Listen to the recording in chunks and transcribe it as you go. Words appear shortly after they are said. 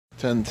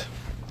Tend.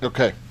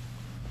 Okay.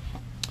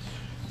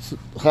 So,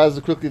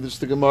 Chaz, quickly,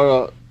 just the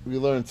Gemara we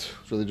learned.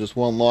 It's really just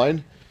one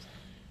line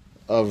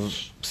of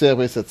Pseach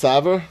Beis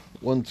Hatzaver.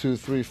 1, 2,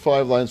 3,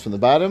 5 lines from the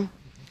bottom.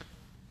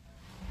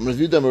 Rav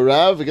Yehuda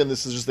Merav. Again,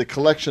 this is just a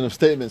collection of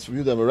statements from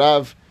Yehuda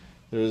Merav.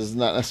 There is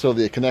not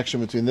necessarily a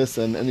connection between this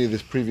and any of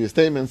these previous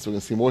statements. We're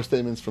going to see more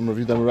statements from Rav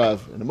Yehuda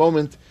Merav in a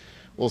moment,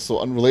 also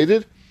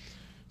unrelated.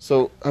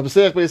 So,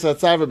 Hamasechta Makkos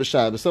Shiur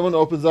b'Shabbos. Someone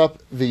opens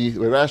up the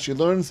way Rashi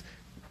learns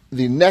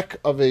the neck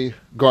of a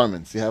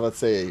garment. So you have, let's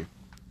say,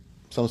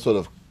 some sort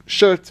of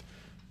shirt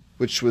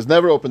which was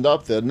never opened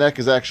up. The neck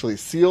is actually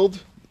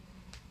sealed.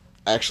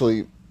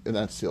 Actually,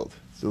 not sealed.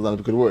 Sealed is not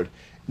a good word.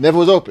 It never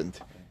was opened.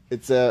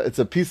 It's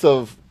a piece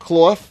of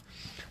cloth.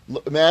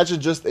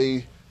 Imagine just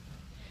a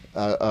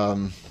what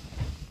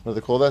do they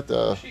call that?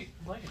 Sheet,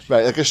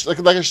 right, like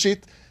a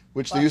sheet,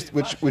 which they used,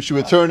 which you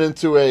would turn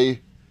into a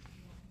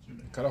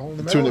Cut a hole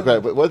in the tunic.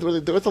 middle. Right, but what's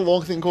the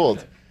long thing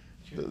called?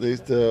 They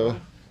used to.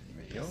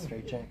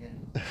 Straight jacket.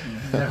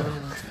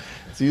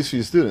 It's used for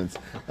your students.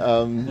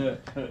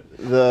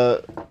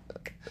 The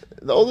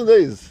olden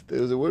days, there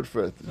was a word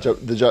for it.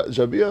 The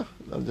jabia.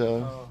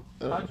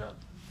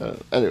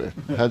 Anyway,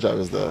 hijab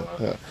is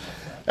the.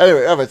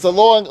 Anyway, all right. It's a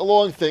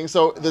long thing.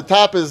 So the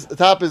top is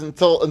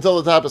until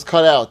the top is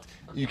cut out.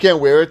 You can't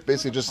wear it.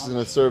 Basically, just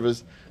going to serve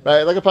as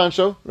right, like a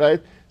poncho,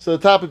 right? So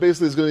the top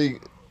basically is going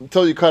to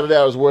until you cut it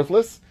out is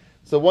worthless.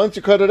 So once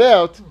you cut it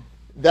out,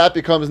 that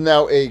becomes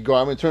now a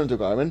garment, turned into a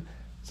garment.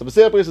 So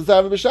that person's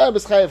chayav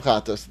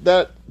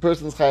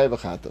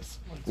chatos.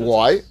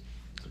 Why? It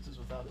says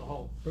without the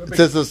hole. It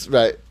says this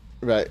right.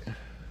 Okay.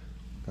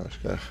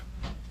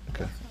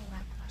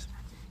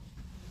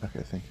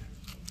 Okay, thank you.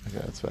 Okay,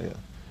 that's right. Yeah.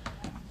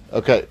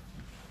 Okay.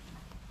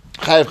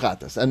 Chayav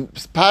chatos. And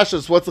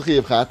Pashas, what's the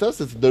chayav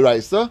chatos? It's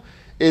deraisa.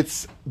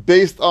 It's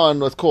based on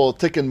what's called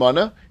tikkun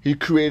mana. He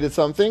created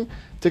something.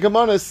 Tikkun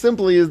mana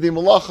simply is the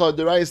malacha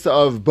deraisa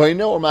of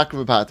baino or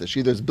makav patish.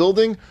 Either it's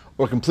building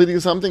or completing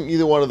something,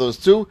 either one of those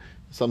two.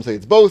 Some say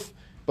it's both,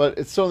 but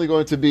it's certainly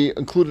going to be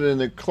included in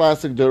the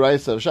classic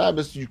deraisa of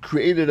Shabbos. You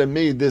created and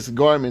made this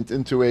garment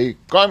into a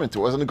garment. It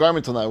wasn't a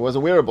garment till now. It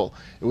wasn't wearable.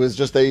 It was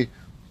just we'll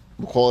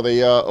call it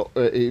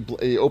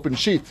a open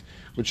sheet,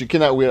 which you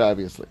cannot wear,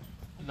 obviously.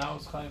 And now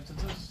it's chayav to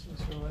this.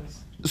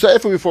 So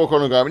if it would be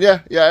four-corner garment,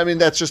 yeah. I mean,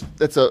 that's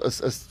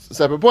a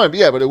separate point.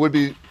 But it would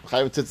be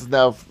chayav tzitzis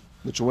now,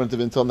 which it wouldn't have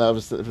been until now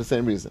for the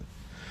same reason.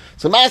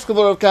 So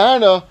Maskavar of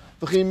Kahana,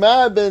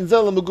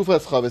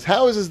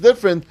 how is this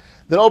different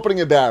than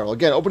opening a barrel?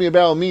 Again, opening a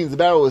barrel means the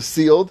barrel was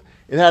sealed.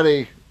 It had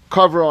a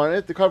cover on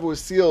it. The cover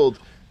was sealed,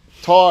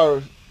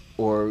 tar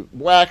or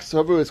wax,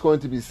 however it's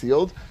going to be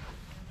sealed.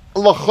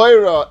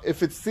 L'chayra,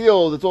 if it's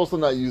sealed, it's also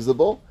not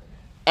usable.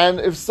 And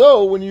if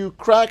so, when you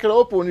crack it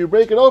open, when you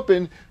break it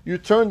open, you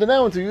turn it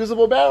now into a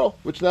usable barrel,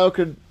 which now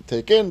could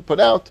take in, put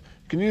out.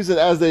 You can use it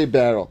as a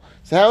barrel.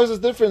 So how is this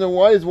different, and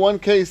why is one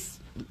case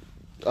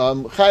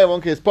chayav,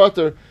 one case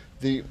pater?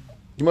 The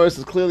Gemara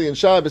says clearly in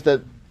Shabbos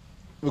that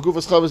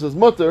Megufas Chavis is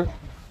mutter,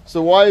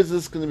 so why is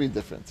this going to be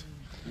different?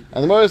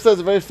 And the Gemara says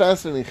a very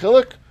fascinating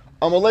chiluk.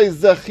 Amalei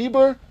zeh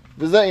chibur,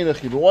 v'zeh ein a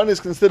chibur. One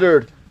is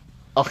considered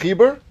a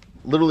chibur,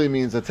 literally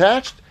means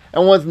attached,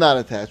 and one's not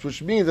attached,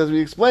 which means, as we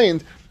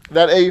explained,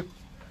 that a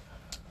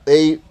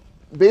Beis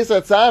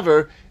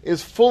Hatzaver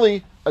is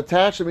fully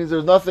attached. It means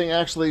there's nothing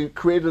actually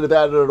created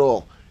about it at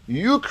all.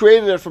 You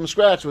created it from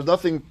scratch. There was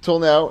nothing till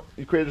now.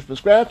 You created it from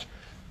scratch.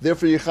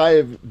 Therefore, you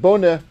chayev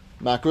boneh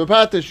makav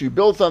patish. You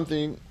build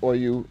something or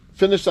you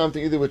finish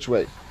something, either which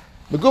way.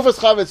 Megufas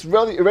chavetz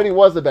already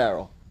was a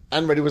barrel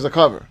and already was a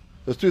cover.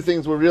 Those two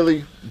things were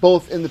really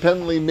both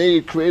independently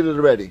made, created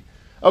already.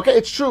 Okay,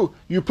 it's true.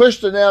 You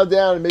pushed it now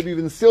down and maybe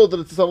even sealed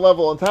it to some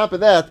level. On top of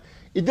that,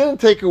 it didn't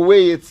take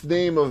away its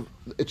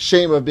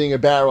shame of being a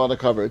barrel on a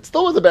cover. It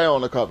still was a barrel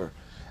on a cover.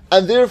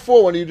 And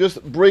therefore, when you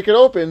just break it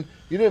open,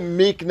 you didn't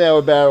make now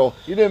a barrel.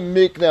 You didn't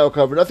make now a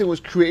cover. Nothing was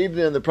created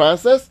in the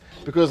process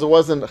because it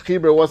wasn't a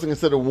chibur, it wasn't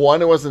considered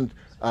one. It wasn't,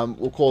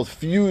 we'll call it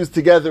fused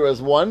together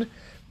as one.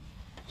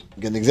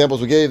 Again, the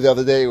examples we gave the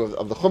other day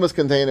of the hummus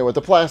container with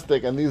the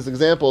plastic and these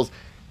examples,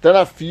 they're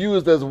not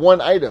fused as one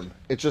item.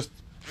 It's just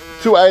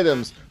two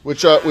items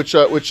which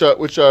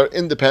are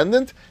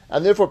independent,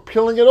 and therefore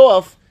peeling it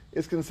off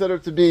is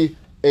considered to be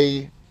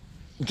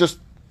just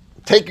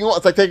taking off.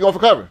 It's like taking off a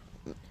cover.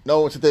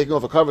 No, it's taking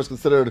off a cover is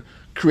considered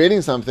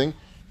creating something.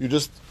 You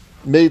just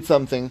made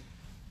something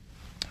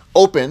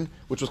open,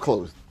 which was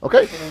closed.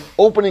 Okay?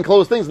 Opening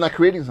closed things, not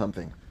creating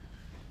something.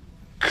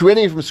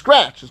 Creating from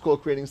scratch is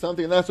called creating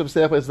something, and that's what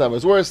Pseach Beis Hatzaver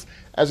is worse.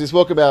 As we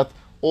spoke about,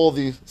 all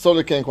the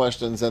soda can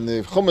questions and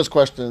the hummus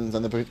questions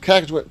and the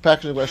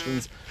packaging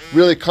questions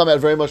really come out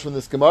very much from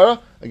this Gemara.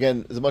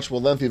 Again, it's a much more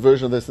lengthy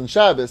version of this in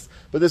Shabbos,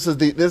 but this is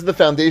the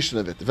foundation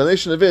of it. The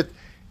foundation of it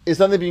is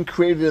something being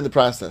created in the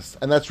process,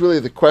 and that's really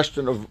the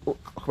question of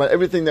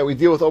everything that we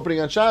deal with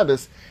opening on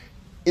Shabbos.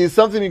 Is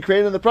something being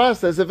created in the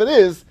process? If it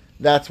is,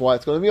 that's why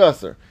it's going to be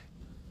usher.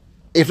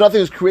 If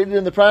nothing was created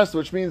in the process,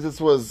 which means this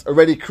was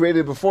already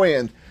created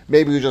beforehand,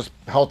 maybe we just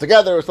held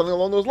together or something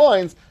along those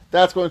lines,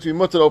 that's going to be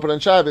mutter open on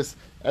Shabbos,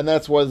 and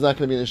that's why there's not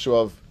going to be an issue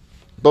of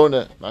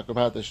bona,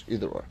 makopatish,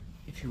 either or.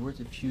 If you were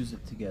to fuse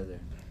it together,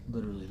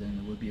 literally,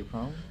 then it would be a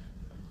problem?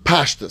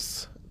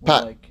 Pashtus.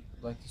 Well,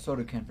 like the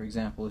soda can, for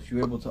example, if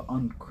you're able to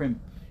uncrimp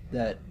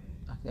that,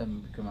 I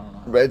don't know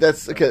how. Right,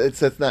 that's okay.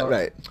 That's not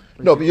right.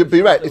 But No, but you're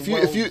right. the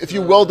If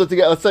you weld it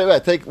together, let's say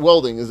take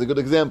welding is a good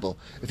example.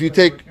 If you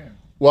take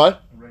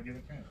what? A regular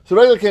can. So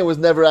regular can was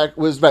never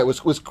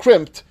was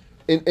crimped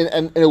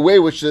in a way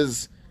which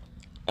is,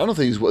 I don't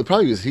think it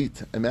probably use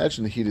heat. I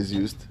imagine the heat is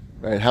used,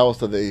 right? How else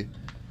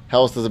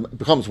does it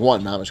becomes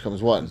one? How much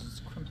becomes one? It's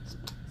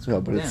crimped. No,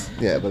 but it's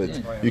but it's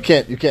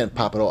Yeah. you can't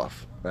pop it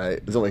off,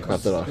 right? There's no way you can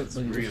pop that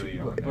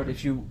off. But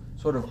if you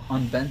sort of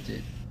unbent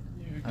it,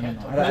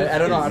 I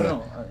don't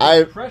know.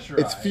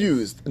 It's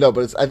fused. No,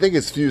 but I think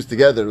it's fused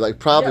together, like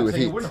probably with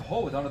heat. It wouldn't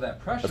hold under that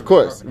pressure. Of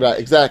course, right?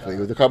 Exactly.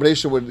 The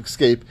carbonation would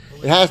escape.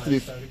 It has to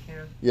be.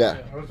 Yeah.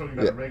 I was talking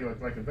about a regular,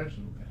 like a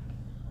vegetable can.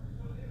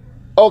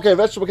 Okay,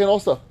 vegetable can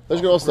also.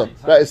 Vegetable can also.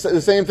 Right. It's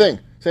the same thing.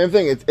 Same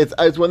thing.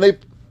 It's when they,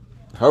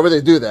 however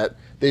they do that,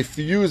 they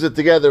fuse it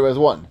together as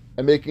one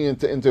and making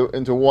it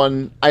into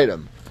one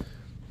item.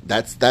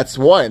 That's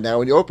why now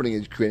when you're opening it,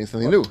 you're creating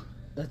something new.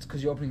 That's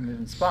because you're opening a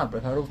different spot. But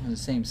if I open the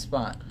same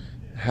spot,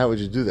 How would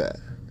you do that?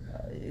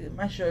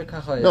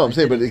 No, I'm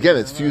saying, but again,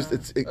 it's fused.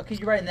 Okay,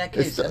 you're right in that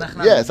case.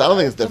 Yes, I don't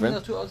think it's different.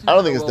 I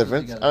don't think it's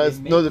different. It's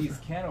They no make different. these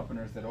can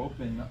openers that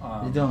open.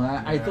 They don't.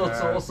 I thought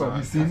so also.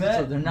 You seen that?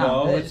 So they're not.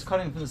 No, They're it's- just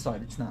cutting from the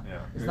side. It's not. Yeah.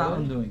 It's not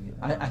undoing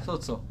it. I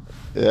thought so.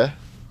 Yeah.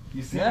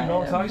 You see? Yeah, You know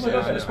what I'm we talking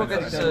about? spoke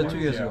about this 2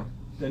 years ago.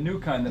 The new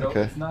kind that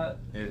Okay. opens not.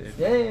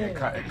 It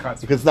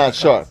cuts. Because it's not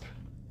sharp.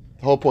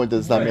 The whole point is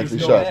it's not meant to be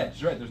There's no sharp.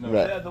 edge, right? There's no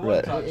Right. edge. the one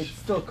Right. touch. It's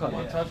still cut.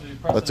 One Yeah. touch, if you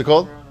press What's it it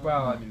called?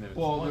 Well, I mean,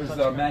 Well, there's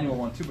a manual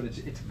one too, but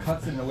it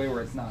cuts in a way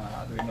where it's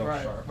not. There's no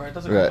Right, sharp. right. It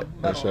doesn't Right, go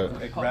that's metal.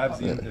 sharp. It grabs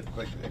the Yeah.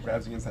 it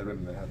grabs the inside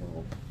ribbon that has a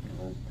little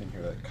thing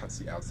here that cuts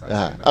the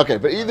outside. Okay,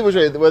 but either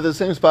way, whether the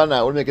same spot or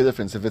not, it wouldn't make a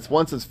difference. If it's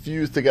once it's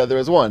fused together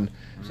as one,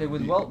 Say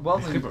with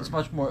welding, it's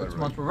much more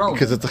relevant.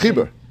 because it's a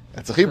chibur.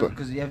 It's a chibur.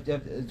 Because you have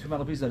two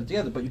metal pieces that are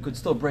together, but you could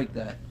still break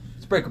that.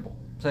 It's breakable.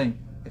 I'm saying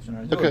if you're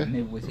not doing Okay. it,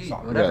 maybe with heat,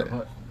 Solder. whatever. Right.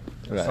 But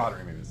Right.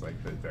 Soldering it is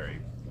like the very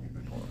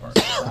pull apart.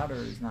 solder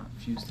is not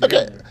fused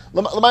Okay, together.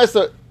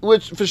 Lamaisa,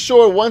 which for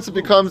sure, once it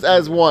becomes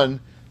as one,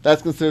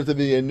 that's considered to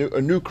be a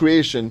new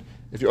creation.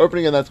 If you're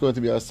opening it, that's going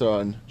to be Asar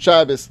on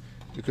Shabbos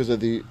because of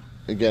the,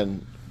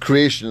 again,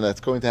 creation that's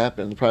going to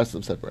happen in the process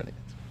of separating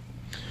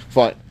it.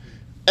 Fine.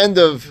 End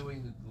of.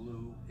 Doing the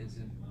glue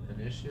isn't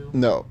an issue?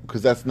 No,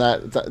 because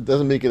it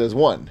doesn't make it as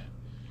one.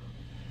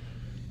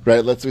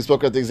 Right, we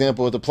spoke about the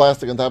example with the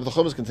plastic on top of the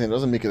hummus container. It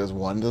doesn't make it as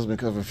one. It doesn't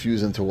make it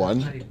fuse into It's one.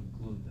 not even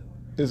glued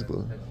though. It is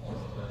glue. That's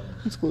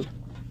just, It's glue.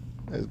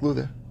 There's glue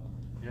there.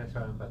 you're not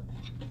talking about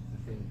the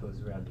thing that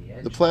goes around the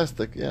edge? The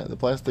plastic, the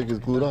plastic is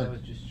glued That on.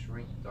 was just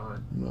shrinked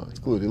on. No, it's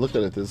glued. You look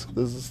at it. There's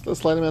a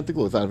slight amount of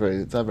glue.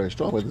 It's not very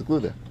strong, but there's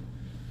glue there.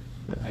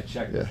 I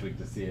checked this week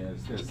to see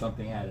if there's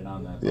something added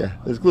on that. Yeah,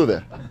 there's glue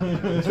there. I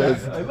was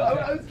curious. Hey,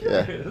 look,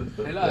 Yeah.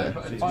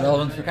 if It's I-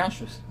 relevant for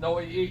kashrus. Know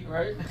what you eat,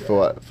 right? For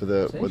what? For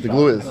the Same what the shot.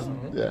 glue is.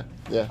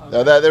 Yeah.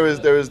 Now that there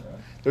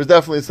was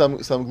definitely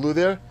some glue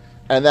there,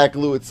 and that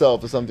glue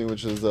itself is something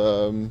which is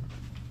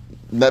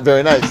not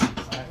very nice. That's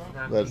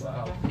not But- being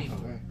called people.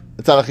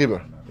 It's not a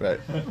chibur,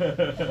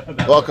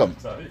 right? Welcome.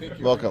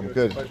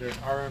 Good. Pleasure.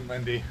 Aaron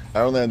Lindy.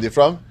 Aaron Land, you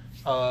from?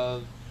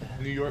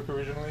 New York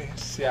originally,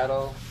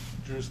 Seattle,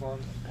 Jerusalem,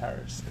 and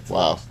Paris. It's a Wow,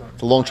 long story.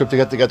 it's a long trip to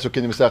get to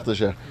Kinyan Hamasechta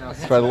Shiur.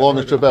 It's probably the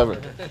longest trip ever.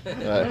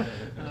 Right.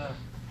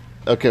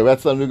 Okay,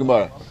 that's the new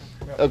Gemara.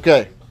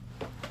 Okay,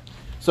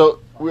 so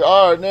we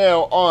are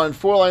now on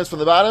 4 lines from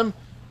the bottom.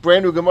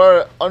 Brand new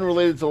Gemara,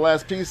 unrelated to the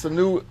last piece. A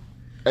new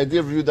idea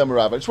of Review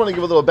Damarav. I just want to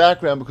give a little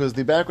background because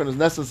the background is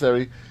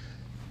necessary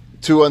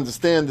to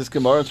understand this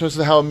Gemara in terms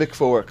of how a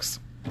mikvah works.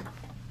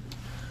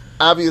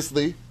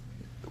 Obviously,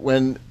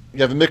 when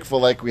you have a mikvah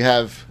like we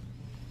have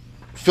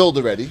filled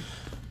already,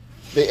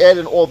 they add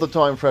in all the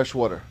time fresh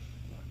water.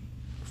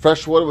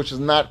 Fresh water, which is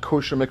not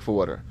kosher mikvah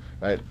water,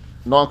 right?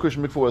 Non-kosher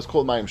mikvah water is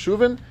called mayim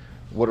shuvin,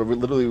 water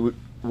literally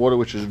water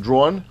which is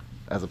drawn,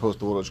 as opposed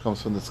to water which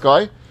comes from the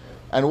sky.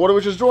 And water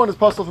which is drawn is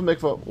possible for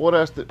mikvah.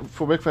 Water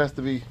for mikvah has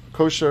to be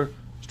kosher,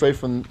 straight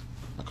from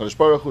HaKadosh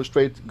Baruch Hu,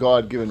 straight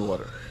God-given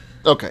water.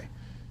 Okay.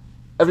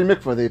 Every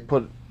mikvah they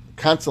put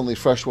constantly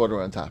fresh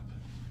water on top.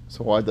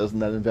 So why doesn't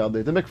that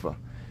invalidate the mikvah?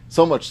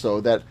 So much so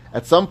that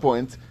at some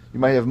point you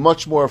might have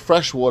much more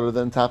fresh water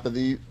than top of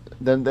the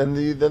real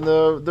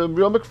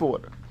mikvah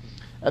water.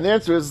 And the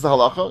answer is the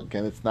halacha.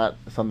 Again, it's not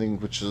something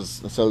which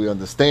is necessarily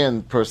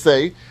understand per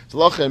se. It's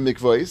halacha and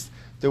mikvahs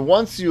that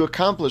once you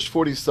accomplish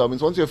 40 saw,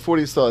 means once you have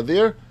 40 saw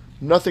there,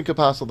 nothing can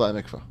pass by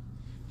mikvah.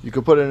 You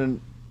could put in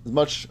as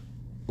much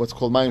what's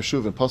called mayim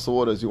shuvin, puzzle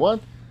water as you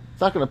want. It's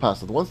not going to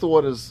pass it. Once the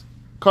water is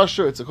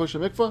kosher, it's a kosher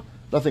mikvah.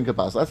 Nothing can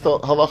pass. That's the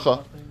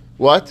halacha.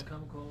 What?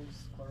 Chemicals,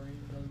 chlorine,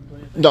 doesn't do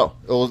anything. No,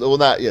 it will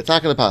not. Yeah, it's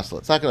not going to pass it.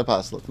 It's not going to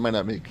pass it. It might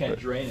not make. You can't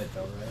drain it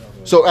though,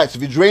 right? So, right, so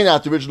if you drain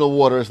out the original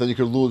water, so then you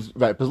could lose.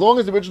 Right, but as long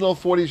as the original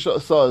 40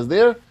 saw is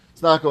there,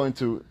 it's not going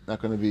to be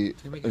Can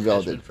you make a invalidated.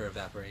 measurement for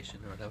evaporation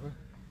or whatever?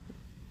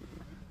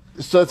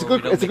 So it's Or we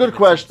don't it's a make good it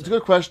question. It's sense. a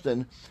good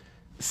question.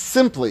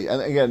 Simply,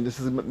 and again, this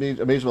is a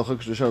major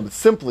malchuk shown, but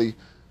simply,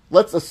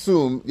 let's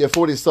assume you have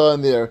 40 saw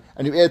in there,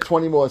 and you add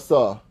 20 more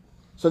saw.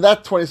 So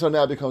that 20 saw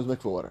now becomes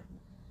mikvah water.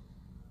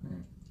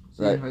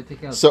 So Right. if I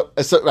take out So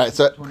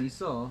 20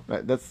 saw,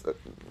 right. That's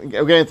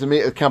we're getting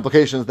into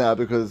complications now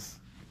because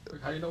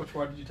How do you know which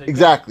water did you take?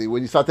 exactly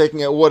when you start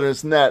taking out water,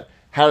 this and that,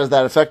 how does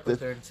that affect it?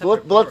 They're in So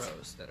separate let's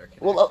boroughs that are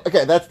connected. well,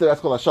 okay, that's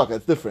called a shaka.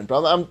 It's different.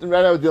 But I'm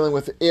right now we're dealing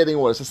with adding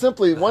water. So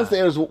simply, once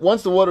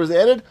the water is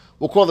added,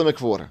 we'll call the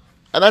mikvah water,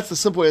 and that's the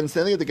simple way of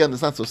understanding it. Again,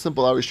 it's not so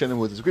simple. I Rishonim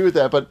would disagree with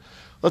that, but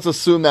let's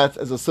assume that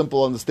as a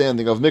simple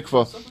understanding of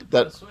mikvah. Something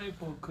That the swimming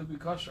pool could be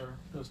kosher.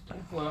 Just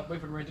pull it up,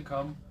 wait for the rain to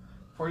come.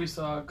 40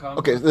 saw come.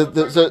 okay.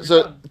 Perfect, So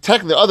you're done.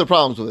 technically, there are other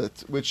problems with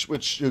it,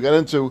 which you get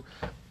into.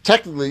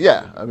 Technically,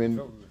 yeah. I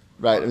mean,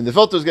 right. I mean, the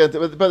filters get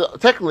into,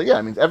 but technically, yeah.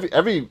 I mean,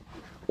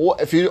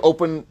 if you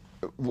open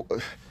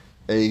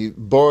a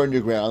bore in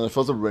your ground and it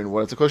fills up with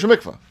rainwater, it's a kosher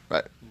mikvah,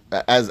 right?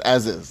 As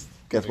is.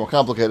 It gets more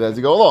complicated as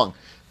you go along,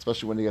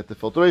 especially when you get the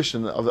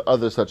filtration of the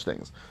other such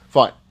things.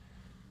 Fine.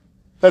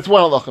 That's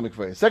one halacha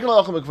mikvah. Second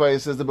halacha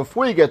mikvah says that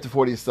before you get to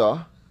 40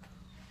 saw,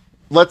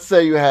 let's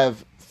say you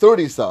have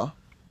 30 saw,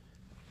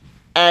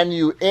 and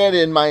you add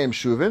in mayim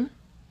shuvin,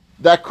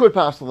 that could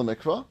pass to the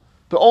mikvah,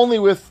 but only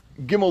with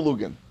gimel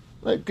lugin.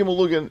 Right? Gimel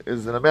lugin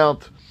is an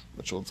amount,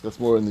 which we'll discuss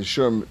more in the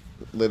shurm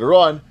later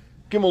on.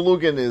 Gimel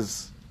lugin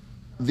is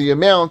the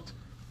amount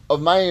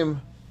of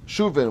mayim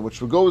shuvin, which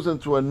goes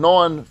into a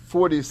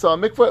non-40 saw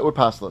mikvah, it would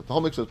pass it. The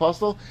whole mikvah is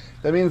possible.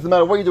 That means no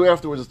matter what you do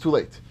afterwards, it's too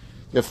late.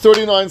 You have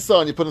 39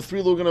 saw, and you put in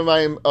 3 lugin of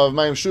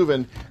mayim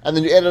shuvin, and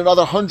then you add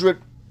another 100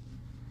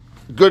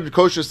 good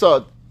kosher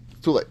saw,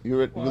 too late.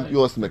 You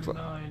lost the mikvah.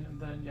 9,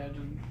 and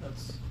then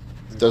that's.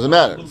 Doesn't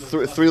matter.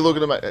 Three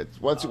lugin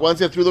of once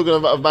you have 3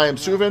 lugin of mayim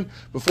shuvin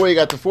before you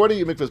got to 40,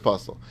 your mikvah is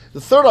possible.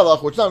 The third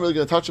halacha, which I'm not really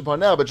going to touch upon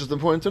now, but just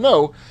important to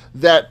know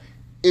that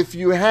if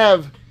you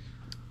have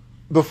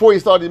before you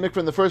started your mikvah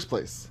in the first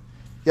place,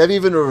 you have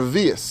even a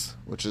revius,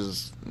 which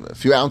is a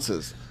few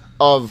ounces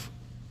of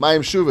mayim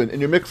shuvin in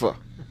your mikvah,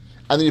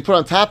 and then you put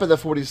on top of that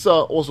 40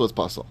 saw, also it's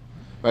possible,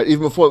 right?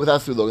 Even before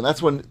without 3 lugin,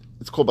 that's when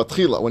it's called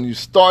batchila. When you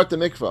start the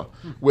mikvah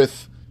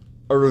with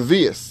a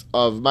revius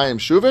of mayim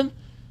shuvin.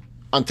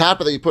 On top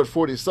of that, you put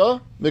 40 saw,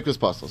 mikvah is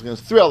possible. So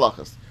there's 3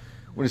 halachas.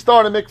 When you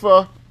start a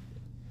mikvah,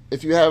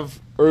 if you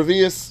have a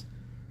revius,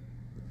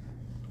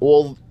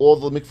 all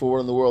the mikvah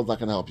water in the world is not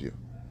going to help you.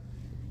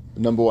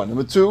 Number one.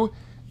 Number two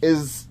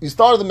is you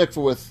started the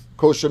mikvah with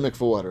kosher mikvah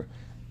water,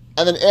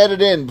 and then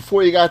added in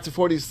before you got to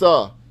 40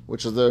 saw,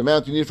 which is the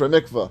amount you need for a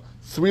mikvah,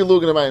 3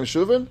 lugin of mayim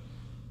shuvin.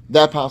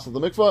 That passes the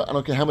mikvah. I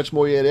don't care how much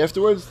more you add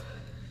afterwards.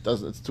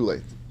 It's too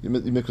late. Your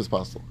mikvah is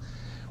possible.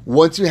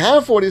 Once you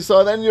have 40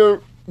 saw, then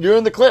you're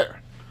in the clear.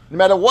 No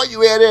matter what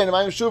you add in,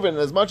 mayim shuvin,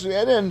 as much as you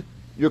add in,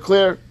 you're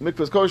clear.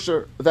 Mikvah is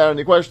kosher without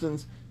any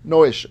questions,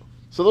 no issue.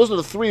 So those are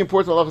the 3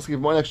 important halachas. Keep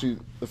in mind. Actually,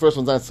 the first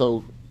one's not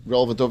so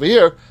relevant over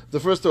here. The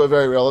first 2 are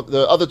very relevant.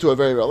 The other 2 are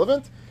very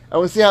relevant, and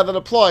we'll see how that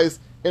applies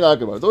in our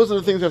Gemara. Those are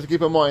the things we have to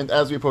keep in mind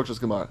as we approach this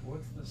Gemara.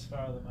 What's the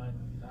star of the mind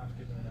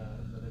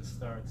that it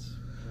starts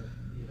with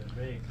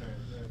either Reik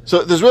or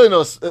So there's really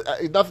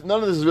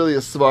none of this is really a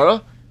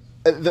svara.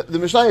 The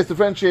Mishnah is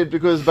differentiated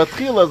because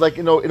Batchila is like,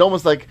 it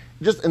almost like,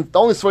 just, and the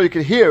only svara you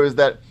can hear is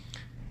that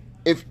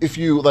if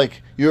you,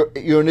 like,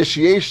 your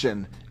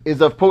initiation is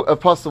of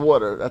plus of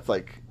water,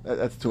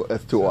 that's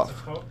too off.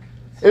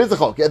 It is a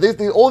chok. Yeah,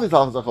 all these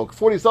halachas are chok.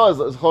 40 saw is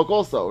a chok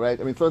also, right?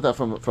 I mean, it's learned that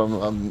from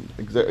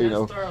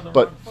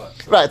but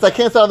right, it's like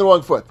can't start on the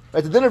wrong foot.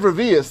 Right, the din of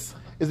revius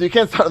is that you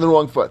can't start on the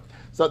wrong foot.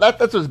 So that's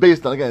what it's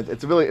based on. Again,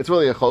 it's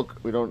really a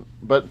chok.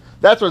 But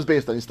that's what it's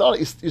based on.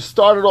 You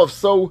started off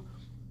so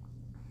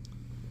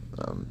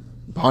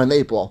behind the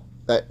 8 ball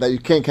that you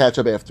can't catch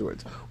up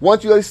afterwards.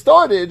 Once you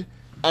started,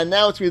 and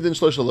now it's within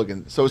shloshah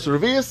lugin. So it's a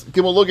revius,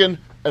 gimel lugin,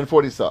 and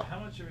 40 saw. How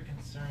much are we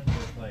concerned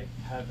with like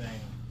having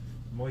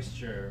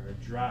moisture or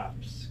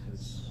drops?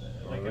 Because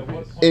like at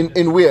what point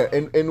In where?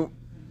 at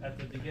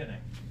the beginning.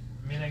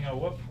 Meaning, at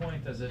what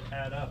point does it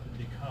add up and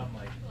become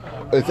like?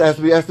 It has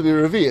to be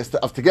revius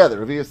of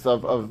together. Revius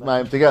of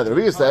mayim together.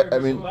 Revius. I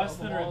mean, Less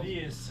than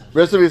revius.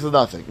 rest of revius is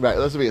nothing. Right.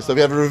 Less revius. So if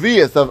you have a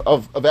revius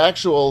of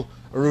actual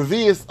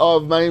revius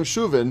of mayim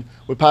shuvin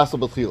would pass the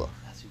batchila.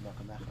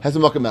 Has a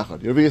makam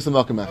echad. Your revius a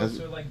makam Oh, echad.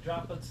 so like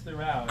droplets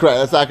throughout. Correct.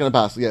 That's not going to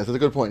pass. Yes, that's a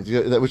good point.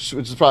 Which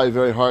is probably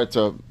very hard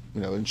to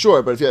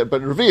ensure. But in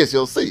revius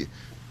you'll see.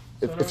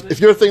 If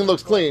your thing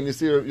looks clean,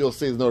 you'll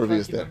see there's no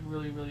revius there.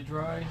 Really, really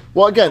dry.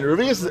 Well, again,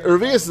 revius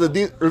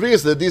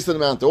is a decent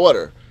amount of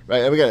water, right?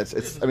 And again,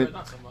 it's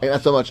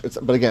not so much. It's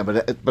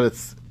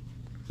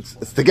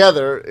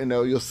together.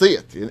 You'll see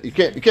it. You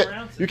can't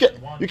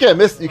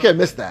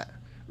miss that,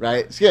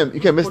 right? You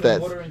can't miss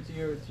that. Water into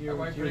your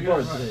board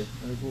today.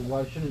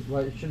 Why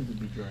shouldn't it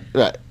be dry?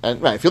 Right,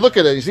 and right. If you look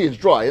at it, you see it's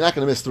dry. You're not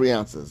going to miss 3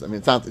 ounces. I mean,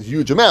 it's not a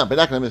huge amount, but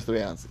you're not going to miss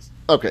 3 ounces.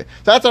 Okay,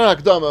 so that's our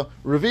hakdama.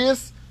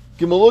 Revius,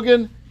 gimel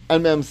lugin,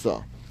 and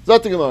memsa.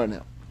 Zot the Gemara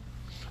now.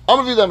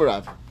 Amar v'yidam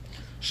Rav.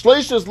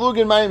 Shleishas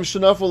lugin mayim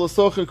shenafel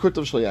l'sochen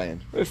kurtav shel yayin.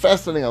 Very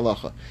fascinating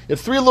halacha.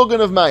 If 3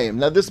 lugin of mayim,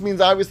 now this means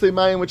obviously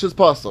mayim which is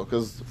possible,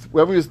 because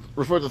whenever we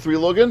refer to 3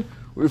 lugin,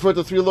 we refer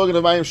to 3 lugin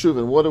of mayim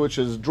shuvin, water which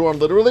is drawn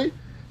literally,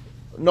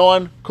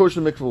 non-kosher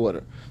mikveh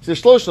water. So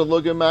shlosha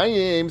lugin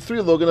mayim, 3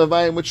 lugin of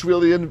mayim which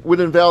really would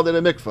invalidate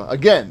a mikveh.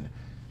 Again,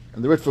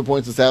 and the Ritva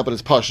points this out, but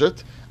it's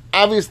pashut.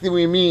 Obviously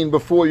we mean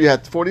before you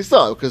had 40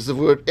 sah, because if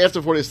we're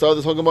after 40 sah,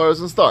 this whole Gemara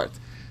doesn't start.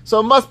 So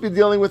it must be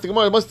dealing with the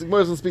Gemara. The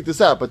Gemara doesn't speak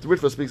this out, but the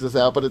Ritva speaks this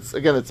out. But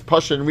it's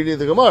Pasha in reading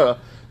the Gemara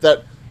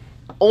that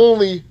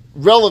only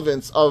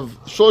relevance of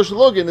Shlosh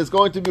Lugin is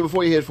going to be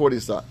before you hit 40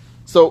 sah.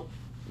 So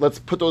let's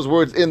put those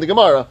words in the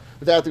Gemara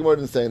without the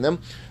Gemara saying them.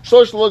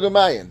 Shlosh Lugin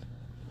Mayin,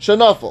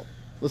 Shanafel,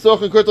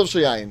 L'Sochin Kurtov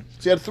Shayayin.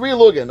 So you had 3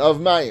 Lugin of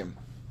Mayim,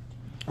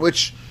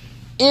 which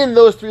in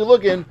those 3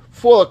 Lugin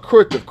fall a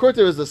Kurtiv.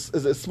 Kurtiv is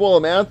a small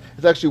amount.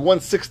 It's actually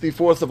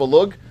 1/64th of a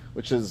lug,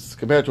 which is,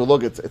 compared to a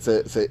lug, it's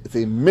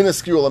a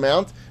minuscule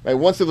amount, right?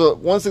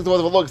 1/64th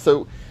of a lug.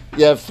 So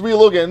you have 3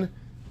 lugin.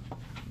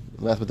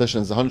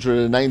 Mathematicians,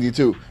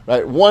 192,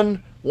 right?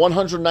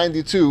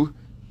 192.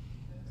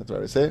 That's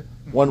what I say.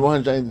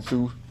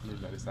 192.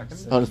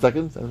 100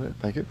 seconds.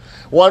 Thank you.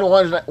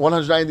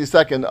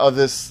 192nd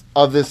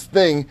of this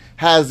thing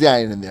has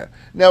yayin in there.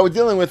 Now we're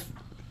dealing with,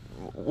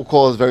 we'll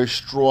call it very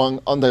strong,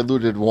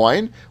 undiluted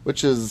wine,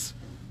 which is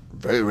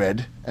very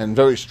red and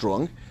very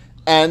strong,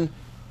 and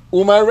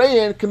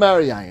Umareyin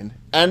Kamarayayin.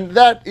 And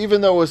that, even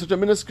though it was such a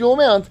minuscule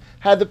amount,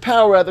 had the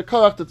power, had the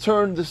koach to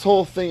turn this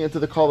whole thing into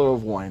the color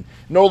of wine.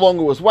 No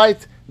longer was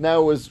white,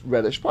 now it was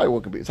reddish. Probably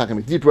won't be. It's not going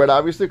to be deep red,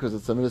 obviously, because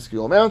it's a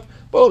minuscule amount,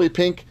 but it'll be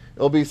pink.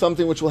 It'll be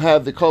something which will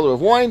have the color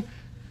of wine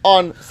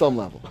on some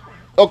level.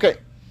 Okay.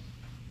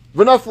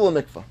 V'nafel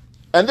mikvah.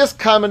 And this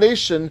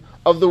combination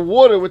of the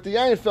water with the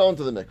yayin fell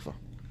into the mikvah.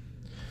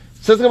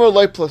 Says the Gemara,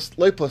 light plus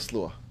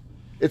lua.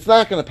 It's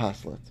not going to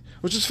pass it,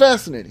 which is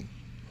fascinating.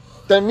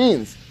 That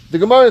means the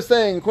Gemara is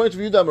saying, according to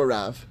Yehuda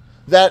Marav,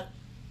 that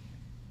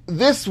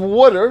this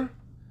water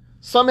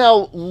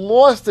somehow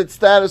lost its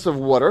status of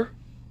water,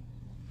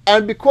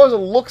 and because it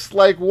looks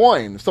like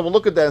wine, if someone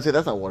look at that and say,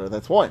 that's not water,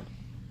 that's wine.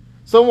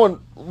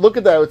 Someone look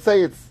at that and would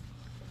say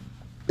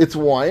it's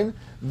wine,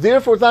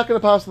 therefore it's not going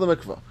to pass the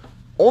mikvah.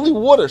 Only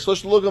water,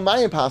 shlosh lugin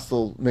mayim pass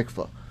the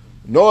mikvah.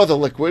 No other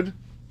liquid,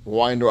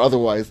 wine or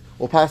otherwise,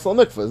 will pass the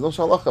mikvah. There's no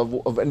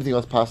shalacha of anything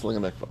else passing a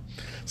mikvah.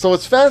 So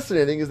what's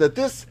fascinating is that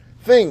this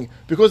thing,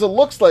 because it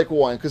looks like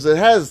wine, because it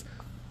has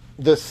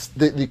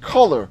the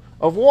color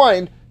of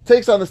wine,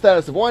 takes on the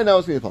status of wine, now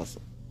it's going to be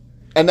possible.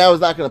 And now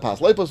it's not going to pass.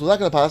 Leipos was not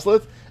going to pass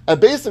it,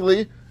 and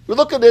basically, we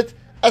look at it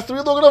as 3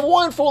 lugin of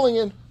wine falling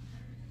in.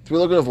 3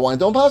 lugin of wine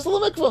don't pass the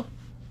mikvah.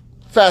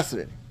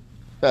 Fascinating.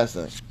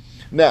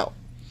 Now,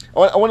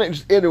 I want to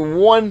just add in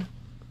one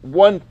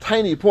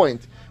tiny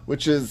point,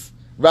 which is,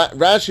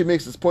 Rashi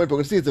makes this point, but we're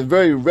going to see it's a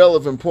very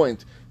relevant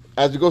point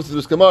as we go through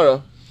this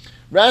Gemara.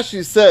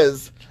 Rashi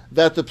says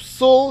that the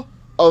psul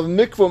of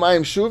mikvah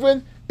mayim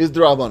shuvin is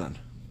d'Rabbanan.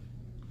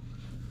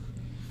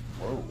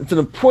 It's an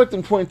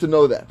important point to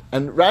know that.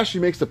 And Rashi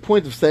makes a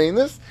point of saying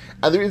this,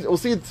 and we'll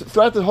see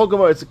throughout the whole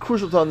Gemara, it's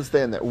crucial to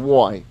understand that.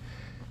 Why?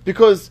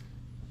 Because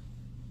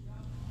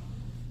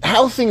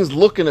how things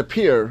look and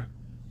appear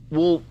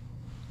will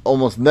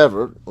almost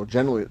never, or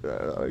generally,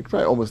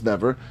 probably almost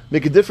never,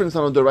 make a difference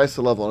on a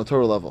deraisa level, on a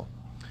Torah level.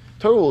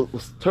 Torah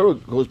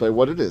goes by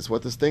what it is,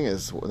 what this thing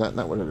is,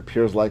 not what it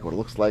appears like, what it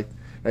looks like.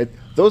 Right?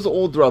 Those are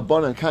all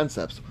D'Rabbanan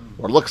concepts.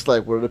 What it looks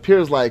like, what it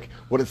appears like,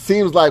 what it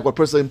seems like, what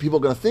people are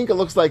going to think it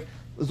looks like.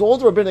 Those are all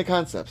Rabbinic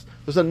concepts.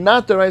 Those are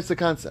not D'Oraisa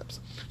concepts.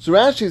 So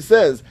Rashi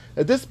says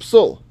that this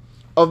psul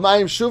of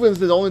Mayim Shuvin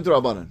is only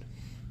D'Rabbanan.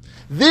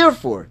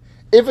 Therefore,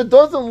 if it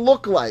doesn't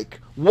look like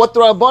what the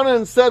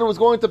Rabbanan said was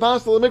going to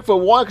pass the mikvah,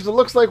 why? Because it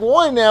looks like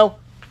wine now,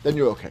 then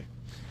you're okay.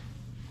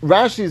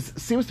 Rashi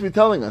seems to be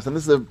telling us, and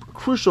this is a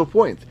crucial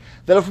point,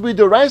 that if we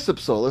do D'Oraisa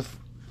psul, if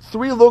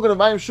 3 lugin of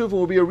Mayim Shuvin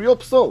will be a real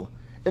psul,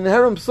 in the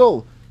harem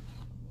psul,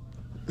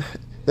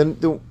 then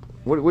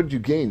what did you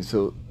gain?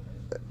 So,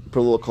 put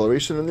a little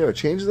coloration in there, or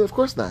changes it? Of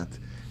course not.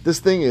 This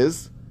thing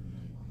is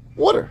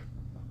water.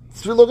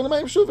 It's 3 lugin of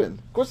Mayim Shuvin.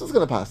 Of course it's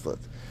going to pass it.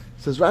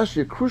 Says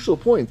Rashi, a crucial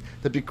point,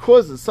 that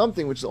because it's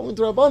something which is only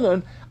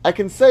D'Rabbanan, I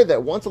can say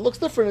that once it looks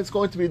different, it's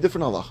going to be a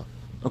different halacha.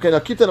 Okay, now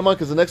keep that in mind,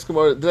 because the next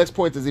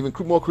point is even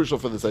more crucial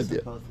for this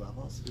idea. Both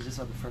levels? Is this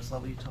on the first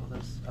level you told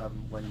us,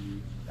 when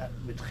you,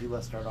 with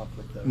Chila, start off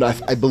with the... No,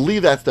 I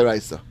believe that's the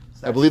Raisa.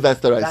 I believe that's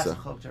the Raisa.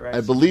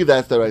 I believe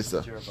that's the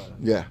Raisa.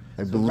 Yeah,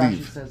 I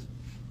believe.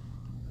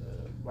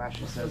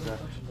 Rashi says,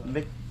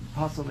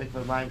 Pasal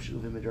mikvah mayim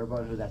shuvim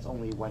midrabanan. That's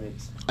only when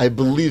it's. I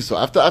believe so.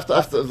 After I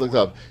looked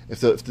up,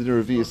 if the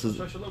Revi says.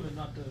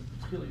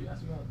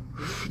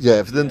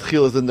 Yeah, if the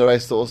Tchila is in the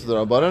Raisa, also the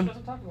Rabbanan.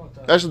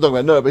 I shouldn't talk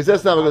about no, but he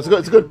says now it's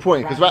a good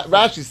point, because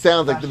Rashi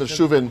sounds like the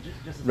Shuvin,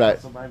 right?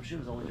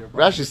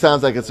 Rashi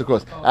sounds like it's of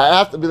course. I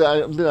have to be.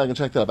 I can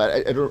check that up.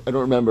 I don't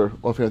remember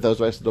if that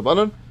was Raisa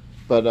Rabbanan.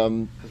 But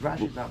because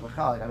Rashi's not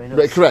machalik. I mean,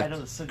 right, correct.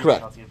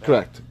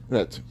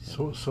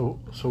 So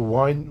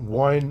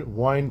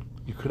wine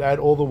You could add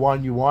all the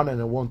wine you want, and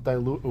it won't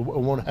dilute. It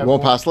won't have. It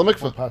won't pass the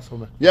mikvah. Won't pass the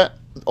mikvah. Yeah,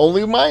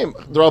 only mayim.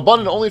 The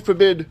Rabbanan only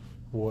forbid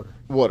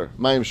Water.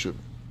 Mayim shuv.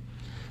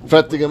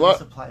 Would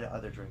this apply to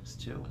other drinks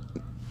too?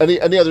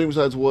 Any other drink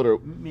besides water?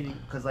 Meaning,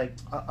 because like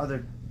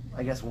other,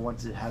 I guess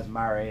once it has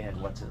mare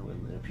and once it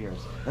appears,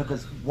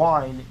 because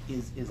wine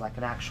is like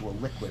an actual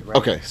liquid, right?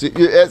 Okay, so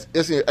you're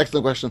asking an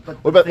excellent question.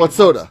 But What about the what thing-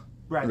 soda?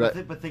 Right. Right.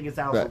 But the thing is,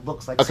 that also Right.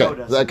 looks like Okay,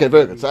 soda. okay,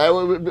 very good. So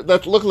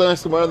let's look at the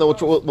next tomorrow, and then we'll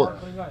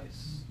Sparkling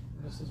ice.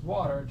 This is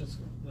water, just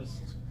this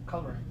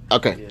coloring.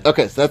 Okay, Yeah.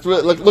 okay. So that's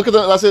look at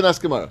the let's say the next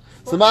Gemara.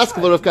 So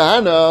Maskevor of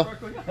Kahana,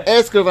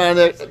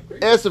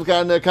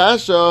 Eskavana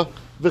Kasha,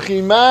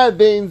 V'chima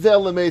bein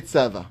zel lemet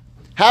seva.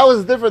 How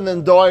is it different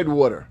than dyed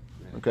water?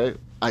 Okay,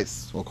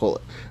 ice we'll call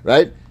it,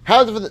 right?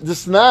 How is it different?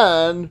 This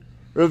man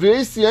Rav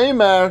Yossi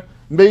Eimer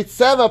meit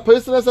seva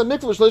person as a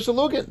mikvah shleish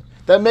lugin.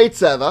 That meit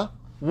seva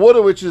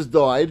water which is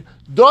dyed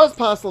does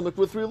pass the mikvah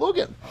with 3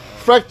 lugin.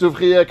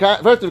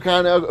 Fractive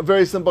kind of a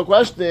very simple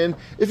question.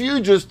 If you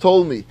just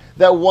told me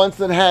that once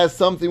it has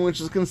something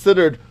which is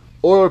considered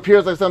or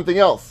appears like something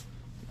else,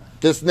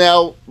 this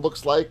now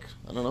looks like,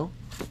 I don't know,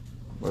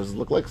 what does it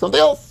look like? Something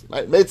else,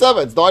 right? Made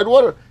seven, it's dyed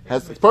water.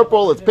 It's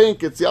purple, it's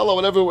pink, it's yellow,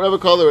 whatever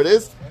color it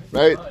is,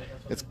 right?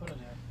 It's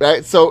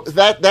right. So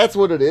that's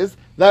what it is.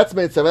 That's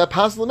made seven. That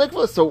passes the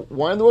mikvah. So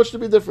why in the world should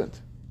it be different?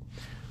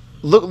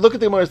 Look at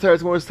the Gemara's Teretz.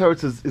 Gemara's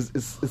Teretz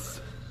is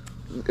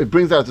it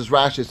brings out this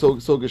Rashi so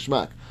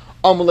geshmak.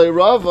 Amalei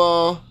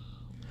Rava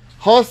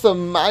hasa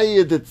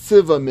maya de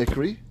tziva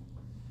mikri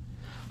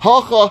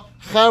hacha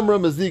chamra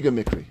maziga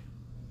mikri.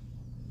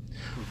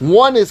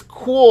 One is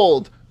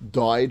called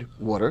dyed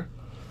water.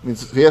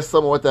 Means if you ask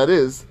someone what that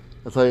is,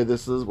 I'll tell you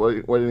this is what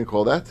do you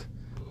call that?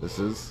 This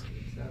is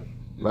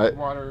right.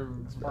 Water.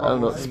 I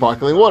don't know,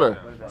 sparkling water,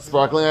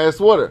 sparkling ice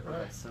water.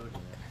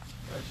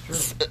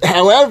 That's true.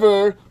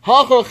 However,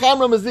 hachor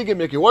chamra maziga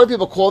mikri. What do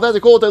people call that? They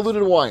call it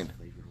diluted wine.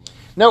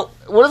 Now,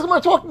 what is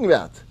Gemara talking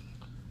about?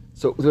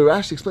 So the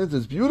Rashi explains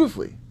this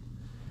beautifully.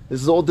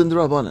 This is all din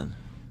d'Rabbanan,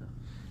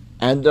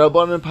 and the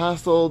Rabbanan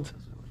pastled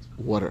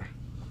water.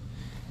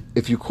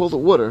 If you call it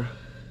water,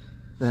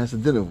 then that's a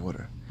din of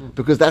water,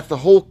 because that's the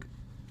whole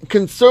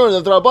concern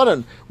of the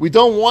Rabbanan. We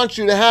don't want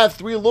you to have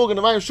 3 lug in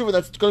the Mayim Shuvah.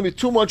 That's going to be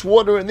too much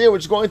water in there,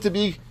 which is going to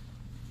be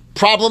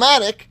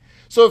problematic.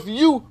 So if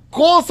you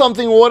call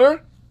something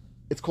water,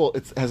 it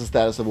has a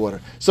status of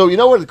water. So you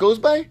know what it goes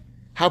by?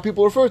 How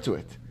people refer to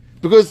it.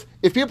 Because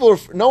if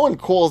no one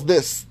calls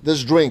this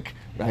drink,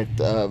 right?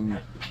 I don't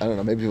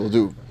know. Maybe people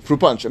do fruit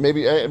punch, and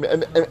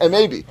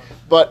maybe,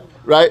 but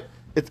right.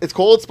 It's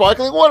called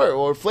sparkling water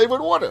or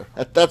flavored water.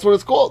 That's what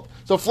it's called.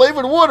 So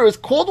flavored water is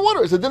called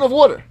water. It's a din of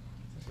water.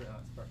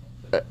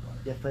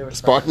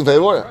 Sparkling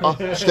flavored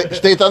water.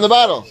 Stay on the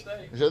bottle.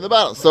 Stay on the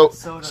bottle. So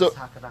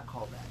not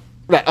called that.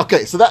 right.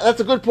 Okay. So that's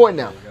a good point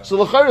now.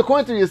 So according to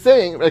what you're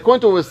saying,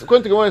 according to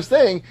what you're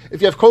saying,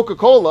 if you have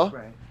Coca-Cola.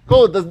 Right.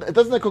 It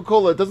doesn't say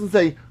Coca-Cola. It doesn't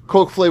say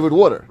Coke flavored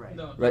water, Right.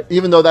 No. right?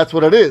 Even though that's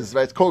what it is,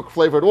 right? It's Coke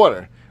flavored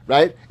water,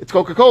 right? It's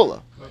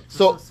Coca-Cola.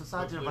 So it's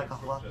not like a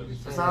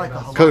it's not like a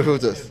Coca-Cola.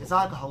 it's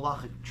not like a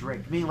halachic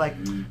drink. I mean,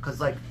 like, because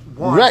like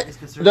wine Right. is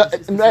considered, No, is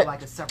considered right.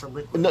 like a separate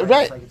liquid. No, right?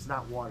 right. It's like it's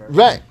not water.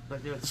 Right.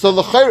 Like, So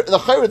the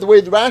chayr, the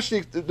way the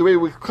Rashi, the way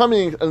we're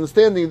coming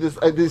understanding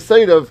this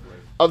side of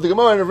the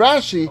Gemara and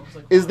Rashi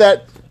is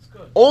that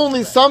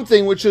only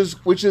something which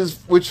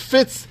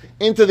fits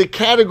into the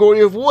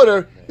category of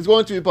water is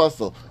going to be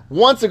possible.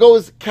 Once it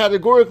goes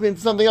categorically into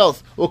something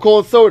else, we'll call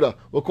it soda,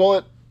 we'll call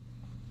it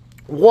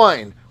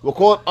wine, we'll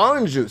call it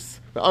orange juice.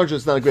 But orange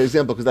juice is not a great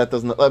example because that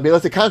doesn't. I mean,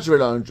 let's say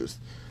concentrated orange juice.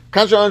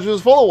 Concentrated orange juice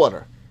is full of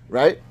water,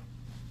 right?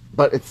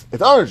 But it's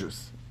orange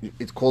juice.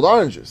 It's called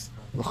orange juice.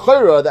 The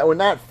chayra that would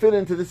not fit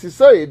into this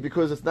yisayid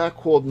because it's not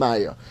called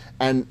maya,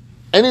 and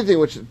anything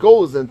which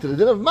goes into the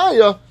din of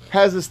maya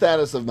has the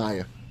status of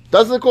maya.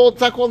 It's not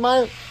called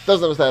maya.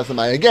 Doesn't have the status of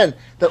maya. Again,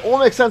 that all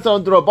makes sense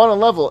on the Rabbanan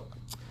level.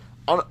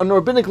 On a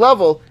rabbinic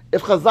level,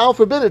 if Chazal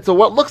forbid it, so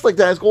what looks like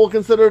that is all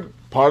considered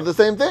part of the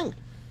same thing.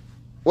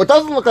 What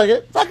doesn't look like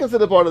it, it's not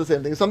considered part of the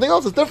same thing. Something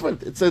else is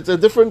different. It's a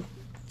different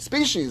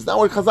species. Not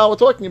what Chazal were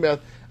talking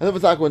about. And if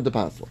it's not going to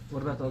pass.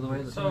 What about the other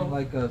way? Something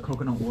like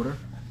coconut water?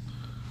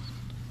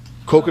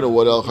 Coconut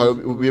water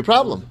would be a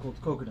problem. It's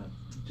called coconut.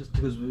 Just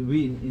because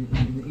we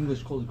in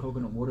English call it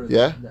coconut water.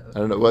 Yeah? I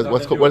don't know.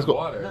 What's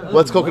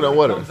coconut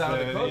water?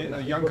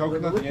 A young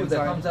coconut, the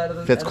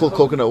inside. That's called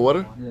coconut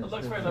water? It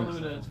looks very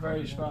diluted. It's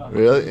very schwa.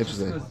 Really?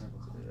 Interesting.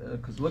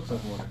 Because it looks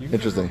like water.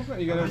 Interesting.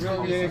 You got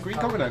a real green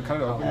coconut, cut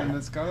it open, and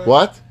it's got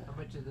What? How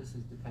much of this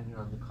is dependent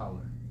on the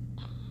color?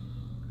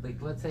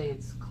 Like, let's say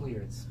it's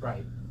clear, it's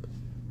Sprite.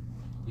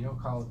 You don't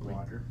call it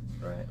water.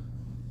 Right.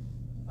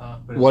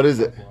 But What it's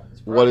is it? water.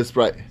 What is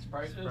Sprite?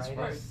 Sprite is Sprite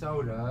Sprite. is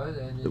soda,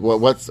 and it's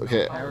What's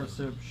okay? Arrow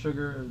syrup,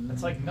 sugar.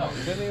 It's like milk.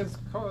 It's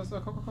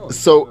Coca-Cola.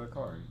 So-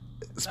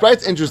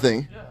 Sprite's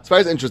interesting.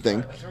 Sprite's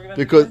interesting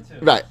because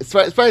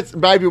Sprite's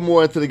might be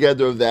more into the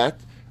gather of that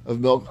of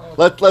milk.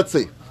 Let's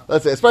see.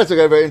 Let's say Sprite's a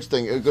very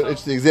interesting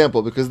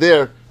example because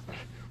there,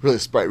 really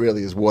Sprite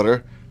really is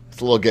water, It's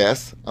a little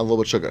gas, and a little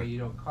bit sugar. But you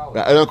don't call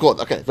Right, it. I don't call it.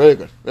 Okay, very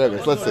good. Very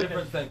good. So let's see.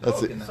 Different than Let's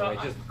Coke see. in that way,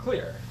 just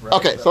clear. Right?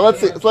 Okay, so let's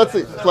see. Let's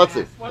see. Let's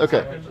see. One Okay.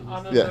 second.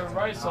 On the Yeah.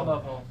 Deraisa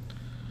level,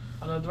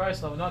 on the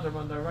Deraisa level, not the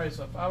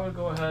Deraisa. If I would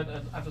go ahead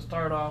and I have to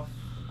start off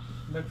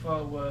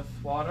mikvah with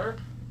water,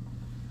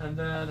 and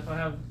then if I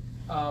have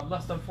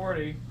less than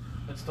 40,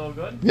 it's still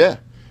good. Yeah.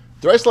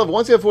 The rice level,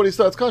 once you have 40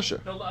 saw, it's kosher.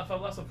 No, if I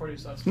have less than 40,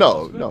 so it's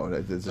No, good. no,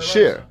 it's a The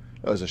share. Raisa.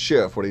 That was a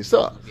share of 40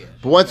 saw.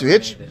 But once you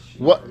hit,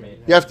 what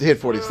you have to hit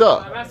 40 I'm saw.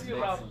 asking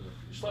about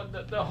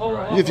the whole.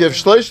 If you have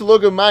shlosh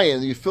log of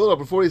mayin, you fill it up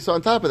with 40 saw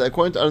on top of that.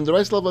 According to on the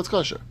rice level, it's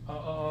kosher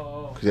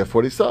because you have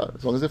 40 saw.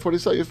 As long as you have 40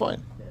 saw, you're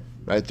fine.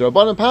 Right? The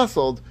Rabbanan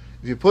passled.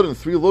 If you put in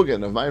 3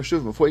 lugin of mayim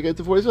shuvim before you get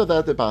to 40 saw,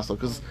 that they passel.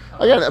 Because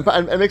again,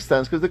 it makes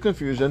sense because the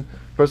confusion.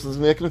 Person's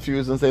gonna get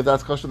confused and say if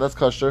that's kosher, that's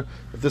kosher.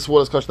 If this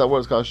water is kosher, that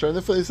water is kosher. And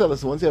therefore they said,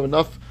 listen, once you have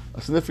enough,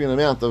 a significant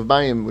amount of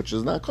mayim which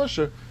is not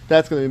kosher,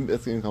 that's gonna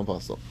become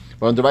possible.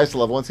 But on the rice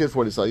level, once you hit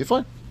 40 saw, you're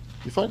fine.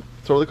 You're fine.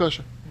 Totally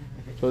kosher.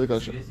 Totally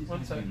kosher.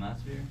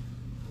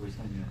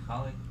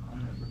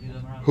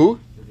 Who?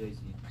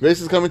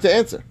 Race is coming to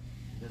answer.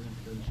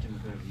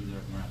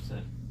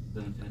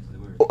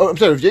 Oh, I'm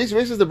sorry. Rav Yasi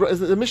is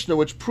the Mishnah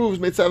which proves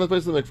made seven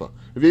place in the mikvah.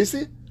 Rav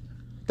Yasi,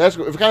 that's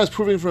Rav Kana is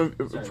proving from.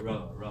 Sorry,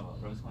 Rava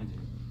is going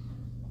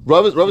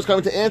to. Rav is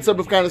coming to answer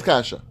Rav Kana's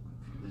kasha.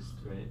 This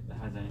right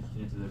has anything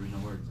to do with the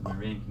original words.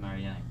 Marian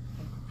Marian.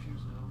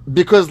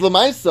 Because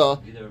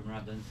Lamaisa. Either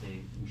Rav doesn't say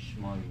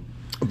Ushmari.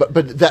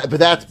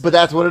 But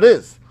that's what it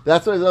is.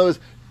 That's what it is.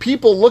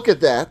 People look at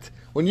that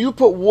when you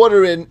put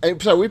water in.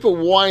 Sorry, we put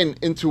wine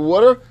into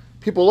water.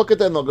 People look at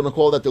that and they're going to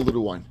call that diluted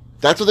wine.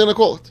 That's what they're going to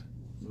call it.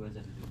 What does that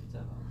have to do with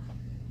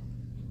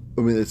Tzeva?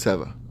 I mean, it's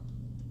seva.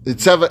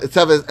 It's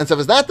seva, and seva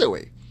is not that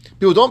way.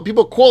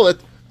 People call it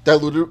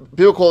diluted.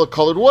 People call it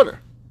colored water.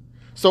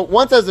 So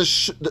once there's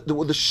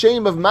the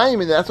shame of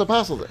mayim in there, that's what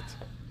passes it.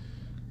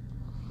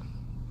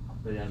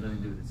 But it has nothing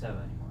to do with the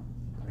Tzeva anymore,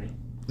 right?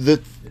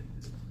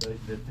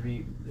 The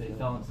three, they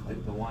fell into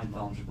the wine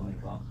fell into the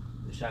mikvah.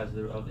 The shadows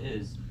thereof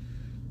is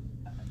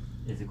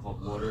it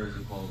called water or is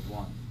it called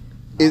wine?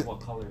 Not what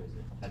color is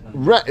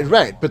it?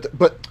 Right, but The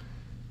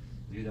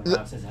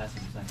Rav says it has to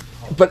be something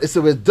color. but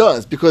so it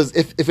does, because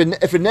if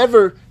it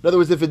never, in other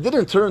words, if it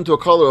didn't turn into a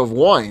color of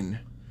wine,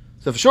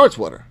 so for sure it's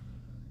water.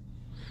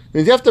 I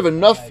mean, you have to have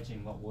enough.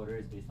 Judging what water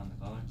is based on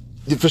the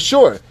color. For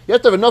sure, you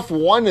have to have enough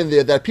wine in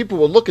there that people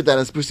will look at that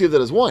and perceive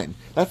that as wine.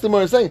 That's the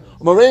more I'm saying.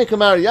 Marei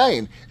kamar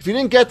yain. If you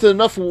didn't get to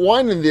enough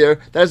wine in there,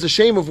 that is the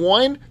shame of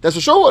wine. That's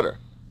for sure water.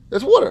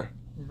 That's water.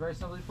 It's very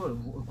simply put.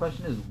 The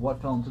question is,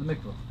 what fell into the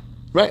mikvah?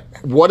 Right.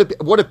 What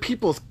do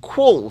people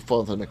call it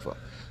fall into the mikvah?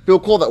 People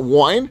call that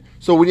wine.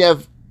 So when you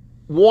have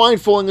wine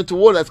falling into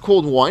water, that's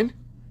called wine.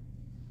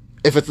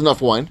 If it's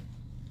enough wine.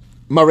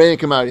 Marei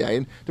kamar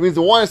yain. That means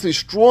the wine has to be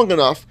strong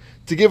enough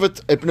to give it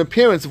an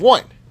appearance of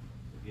wine.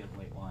 If you have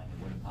white wine,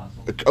 it wouldn't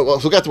possible. Well,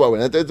 so we'll get to white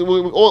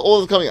wine.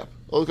 All is coming up.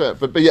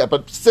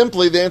 But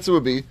simply the answer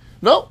would be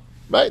no.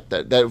 Right?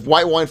 That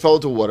white wine fell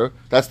into water.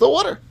 That's the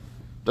water.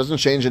 Doesn't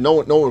change it. No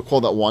one would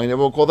call that wine.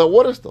 Everyone would call that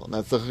water still. And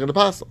that's the going to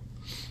pass.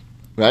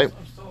 Right?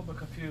 I'm still a bit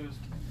confused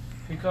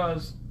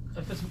because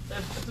if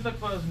the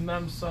mikvah is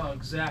memsa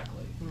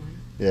exactly,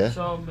 Yeah.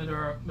 so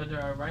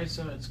midar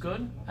raisa it's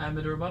good and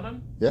midar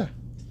rabbanan. Yeah.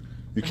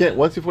 You can't.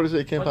 Once you 40,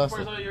 you can't pass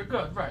it. You're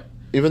good, right?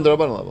 Even the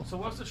Rabbanan level. So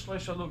what's the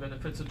shleisha lugan?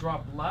 If it's a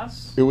drop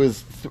less, It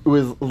was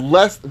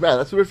less. Right,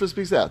 that's what Rishva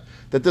speaks out.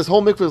 That this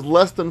whole mikvah is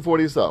less than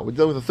 40 saw. We're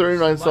dealing with a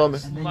 39 saw.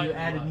 Less. And then you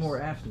added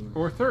more afterwards.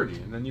 Or 30,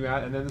 and then you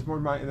add, and then there's more,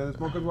 and then there's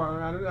more good water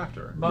added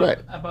after. but Right.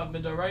 about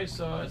midar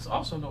raisa, it's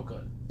also no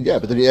good. Yeah,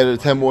 but then you added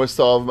 10 more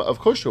saw of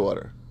kosher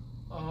water.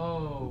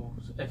 Oh,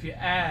 if you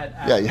add,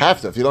 Yeah, you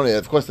have to. If you don't,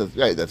 of course, that's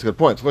right. That's a good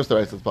point. Of course, the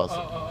rice is Oh,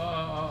 possible.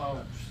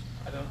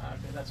 I don't.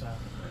 Okay, that's what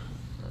happened.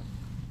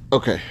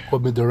 Okay.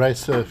 But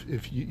midaraisa,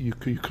 if you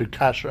could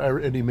cash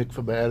any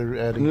mikvah by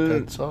adding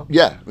 10 saw.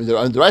 Yeah, I mean, they're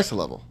on the rice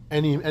level.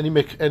 Every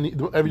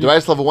The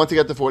rice level, once you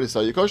get to 40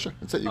 saw, you're kosher.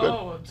 That's it. You're good.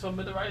 Oh, so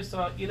midar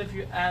raisa, even if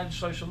you add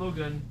shleisha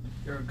lugan,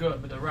 you're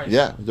good midar raisa.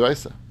 Yeah, the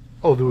rice.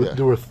 Oh, there were Yeah.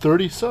 there were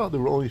 30 saw. There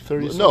were only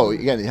 30 saw. No,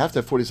 again, you have to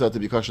have 40 saw to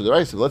be kosher the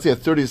rice. But let's say you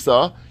have 30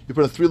 saw, you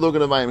put a 3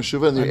 logan of mayim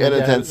shuva, and you And add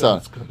then a 10 saw.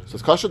 that's good. So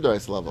it's kosher the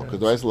rice level, because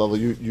the rice level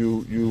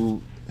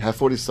you have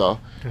 40 saw.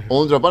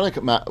 Only the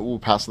Rabbanan will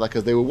pass that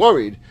because they were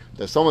worried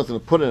that someone's going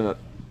to put in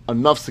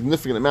enough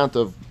significant amount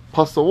of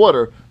pasta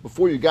water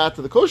before you got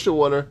to the kosher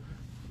water.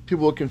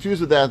 People were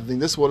confused with that. They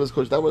think this water is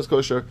kosher, that water is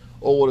kosher,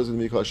 all water is going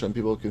to be kosher, and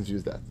people were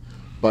confused that.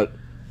 But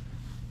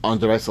on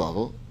the rice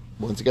level,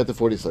 once you get to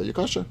 40 saw, you're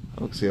kosher. I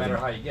don't see No it.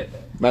 matter how you get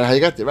there. No matter how you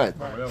got there, right?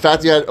 In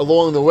fact, you had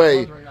along the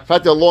way. In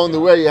fact, along the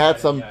way, you had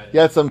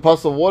some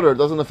pus of water. It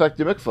doesn't affect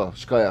your mikvah,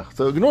 shkayach.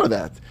 So ignore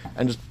that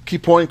and just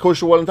keep pouring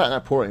kosher water on top.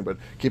 Not pouring, but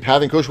keep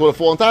having kosher water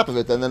fall on top of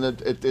it, and then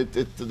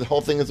the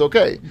whole thing is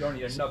okay. You don't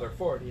need another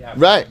 40 after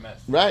Right, you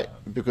mess right.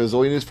 Because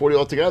all you need is 40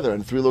 altogether,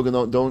 and 3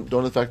 logan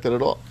don't affect it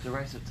at all. The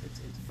rice,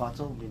 it's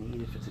bottle,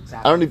 meaning if it's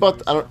exactly. I don't need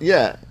but I don't.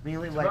 Yeah,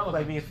 Meaning It's like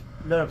irrelevant. I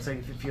mean, I'm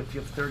saying if you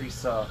have 30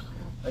 saw,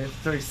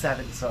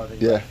 37 saw, then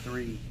you Yeah. have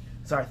 3.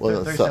 Sorry,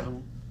 Well,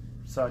 37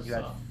 saw, you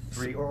had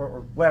 3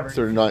 or whatever.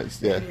 39,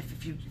 yeah.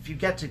 If you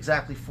get to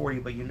exactly 40,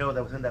 but you know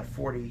that within that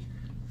 40,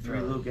 3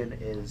 No. Lugan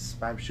is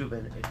Mayim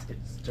Shuvin,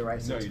 it's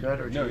Deraisa, No, it's you- good?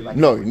 Or do no, you you- like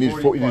No, you need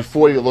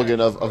 40 lugin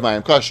of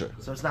Mayim Kosher.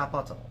 So it's not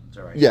Batal,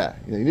 Deraisa. Yeah,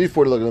 you need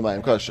 40 lugin of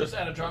Mayim Kosher. Just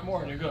add a drop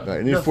more and you're good. Right,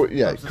 you need No, 40,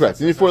 yeah, no, so correct.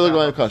 You need 40 it's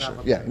lugin not Mayim Kosher.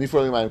 Batal. Yeah, you need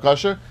 40 lugin Mayim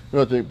Kosher.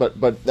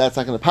 But that's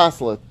not going to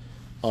passel it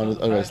on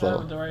a I race have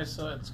level. the rice, so it's